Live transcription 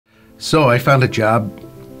So I found a job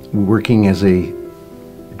working as a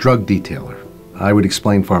drug detailer. I would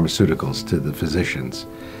explain pharmaceuticals to the physicians.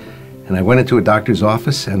 And I went into a doctor's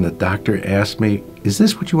office and the doctor asked me, "Is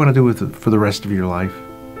this what you want to do for the rest of your life?"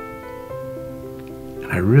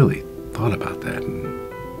 And I really thought about that and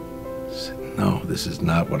said, no, this is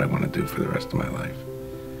not what I want to do for the rest of my life.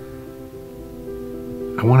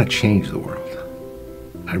 I want to change the world.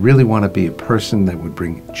 I really want to be a person that would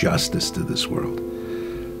bring justice to this world.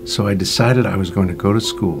 So I decided I was going to go to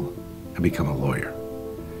school and become a lawyer.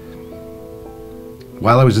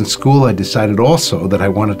 While I was in school, I decided also that I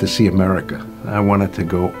wanted to see America. I wanted to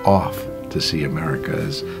go off to see America,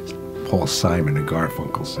 as Paul Simon and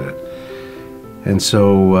Garfunkel said. And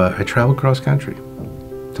so I traveled cross country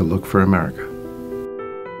to look for America.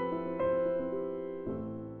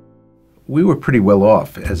 We were pretty well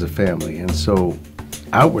off as a family, and so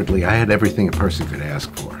outwardly I had everything a person could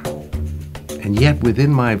ask for. And yet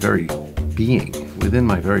within my very being, within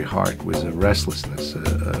my very heart, was a restlessness.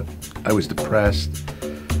 I was depressed,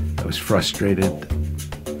 I was frustrated,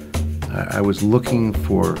 I was looking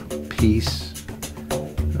for peace.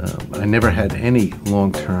 I never had any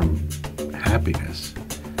long-term happiness.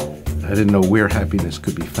 I didn't know where happiness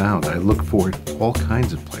could be found. I looked for it all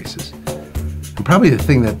kinds of places. And probably the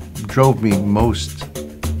thing that drove me most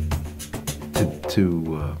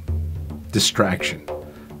to distraction,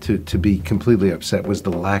 to be completely upset, was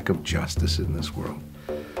the lack of justice in this world.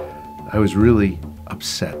 I was really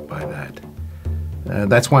upset by that.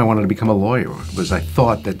 That's why I wanted to become a lawyer, because I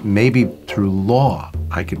thought that maybe through law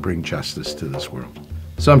I could bring justice to this world.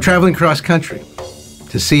 So I'm traveling cross country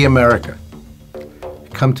to see America. I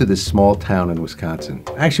come to this small town in Wisconsin.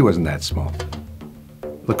 Actually, it wasn't that small.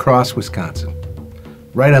 La Crosse, Wisconsin,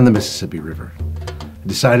 right on the Mississippi River. I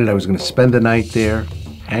decided I was going to spend the night there,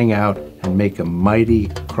 hang out, and make a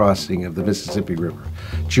mighty crossing of the Mississippi River.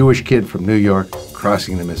 Jewish kid from New York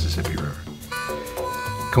crossing the Mississippi River.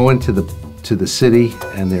 Going to the city,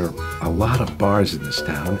 and there are a lot of bars in this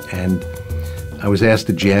town, and I was asked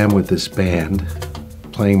to jam with this band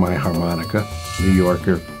playing my harmonica, New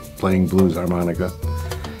Yorker playing blues harmonica.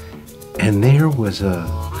 And there was a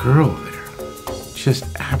girl there, just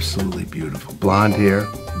absolutely beautiful. Blonde hair,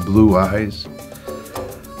 blue eyes,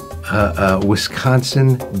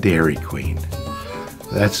 Wisconsin Dairy Queen.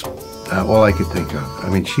 That's all I could think of. I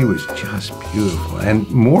mean, she was just beautiful. And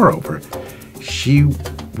moreover, she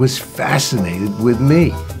was fascinated with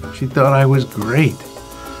me. She thought I was great.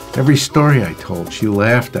 Every story I told, she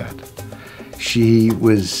laughed at. She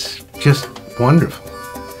was just wonderful.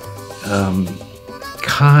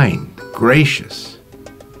 Kind, gracious.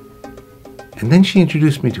 And then she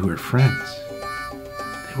introduced me to her friends.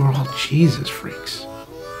 They were all Jesus freaks.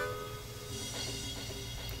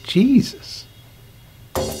 Jesus.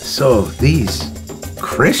 So these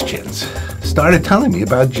Christians started telling me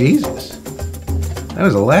about Jesus. That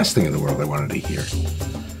was the last thing in the world I wanted to hear.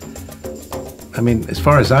 I mean, as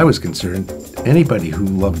far as I was concerned, anybody who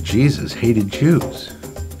loved Jesus hated Jews.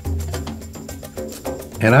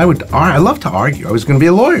 And I love to argue. I was going to be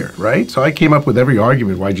a lawyer, right? So I came up with every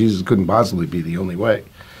argument why Jesus couldn't possibly be the only way.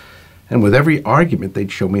 And with every argument,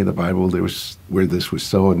 they'd show me in the Bible where this was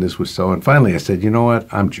so and this was so. And finally I said, you know what?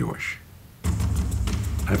 I'm Jewish.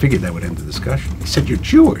 I figured that would end the discussion. He said, you're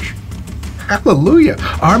Jewish? Hallelujah.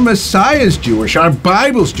 Our Messiah's Jewish. Our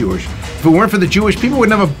Bible's Jewish. If it weren't for the Jewish people, we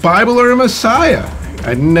wouldn't have a Bible or a Messiah.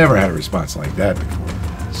 I'd never had a response like that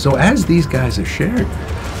before. So as these guys are sharing,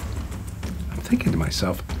 I'm thinking to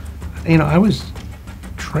myself, you know, I was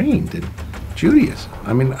trained in Judaism.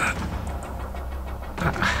 I mean,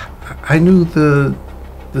 I knew the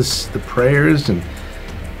prayers, and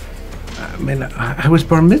I mean, I was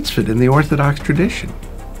bar mitzvahed in the Orthodox tradition.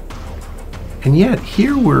 And yet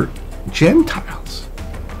here were Gentiles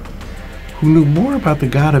who knew more about the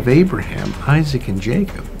God of Abraham, Isaac, and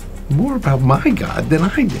Jacob, more about my God than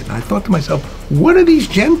I did. And I thought to myself, what are these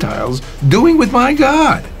Gentiles doing with my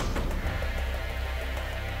God?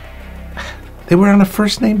 They were on a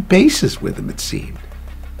first-name basis with him, it seemed.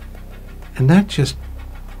 And that just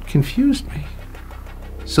confused me.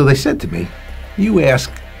 So they said to me, you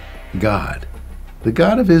ask God, the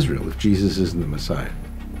God of Israel, if Jesus isn't the Messiah.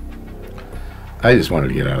 I just wanted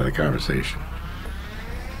to get out of the conversation.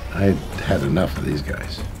 I had enough of these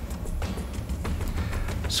guys.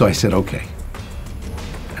 So I said, okay.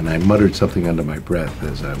 And I muttered something under my breath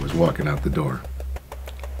as I was walking out the door.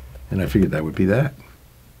 And I figured that would be that.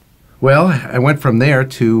 Well, I went from there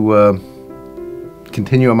to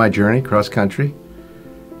continue on my journey cross country.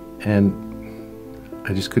 And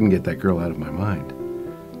I just couldn't get that girl out of my mind.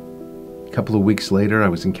 A couple of weeks later, I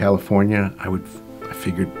was in California. I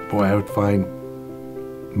figured, boy, I would find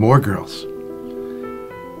more girls.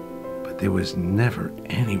 But there was never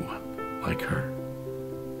anyone like her.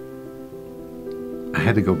 I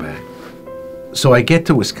had to go back. So I get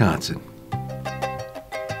to Wisconsin,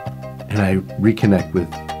 and I reconnect with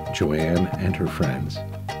Joanne and her friends.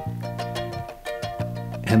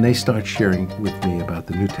 And they start sharing with me about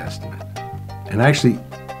the New Testament. And actually,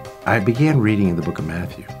 I began reading in the book of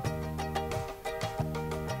Matthew.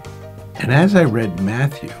 And as I read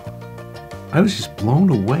Matthew, I was just blown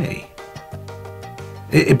away.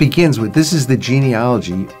 It begins with, this is the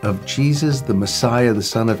genealogy of Jesus, the Messiah, the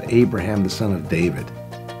son of Abraham, the son of David.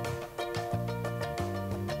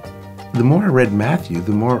 The more I read Matthew,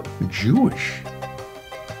 the more Jewish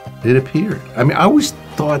it appeared. I mean, I always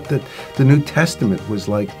thought that the New Testament was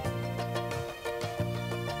like,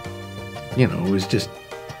 you know, it was just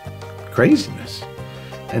craziness,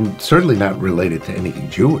 and certainly not related to anything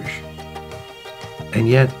Jewish. And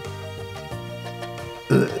yet,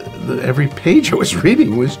 every page I was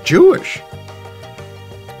reading was Jewish.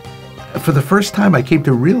 For the first time, I came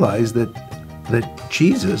to realize that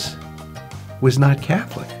Jesus was not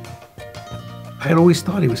Catholic. I had always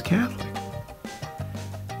thought he was Catholic.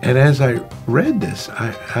 And as I read this,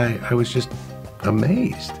 I was just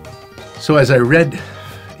amazed. So as I read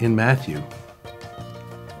in Matthew,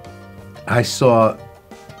 I saw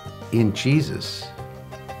in Jesus,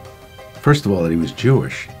 first of all, that he was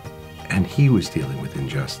Jewish, and he was dealing with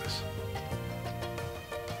injustice.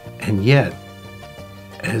 And yet,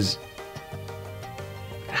 as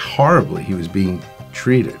horribly he was being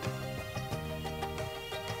treated,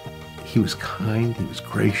 he was kind, he was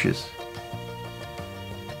gracious,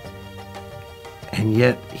 and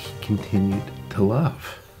yet he continued to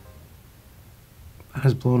love. I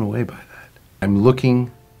was blown away by that. I'm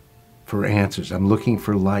looking for answers. I'm looking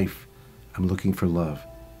for life. I'm looking for love.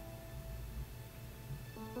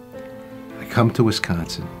 I come to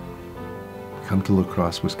Wisconsin, come to La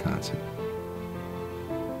Crosse, Wisconsin,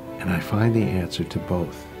 and I find the answer to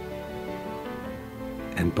both.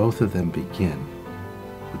 And both of them begin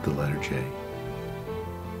with the letter J.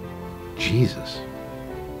 Jesus,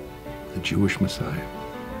 the Jewish Messiah.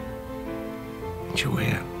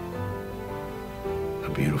 Joanne, a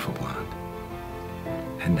beautiful blonde.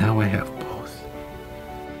 And now I have both.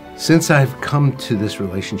 Since I've come to this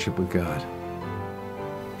relationship with God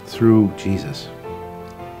through Jesus,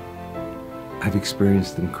 I've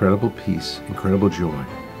experienced incredible peace, incredible joy.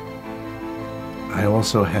 I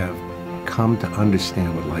also have come to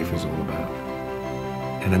understand what life is all about,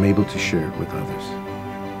 and I'm able to share it with others.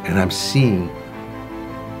 And I'm seeing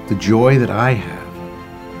the joy that I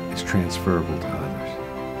have is transferable to others.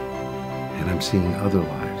 And I'm seeing other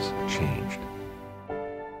lives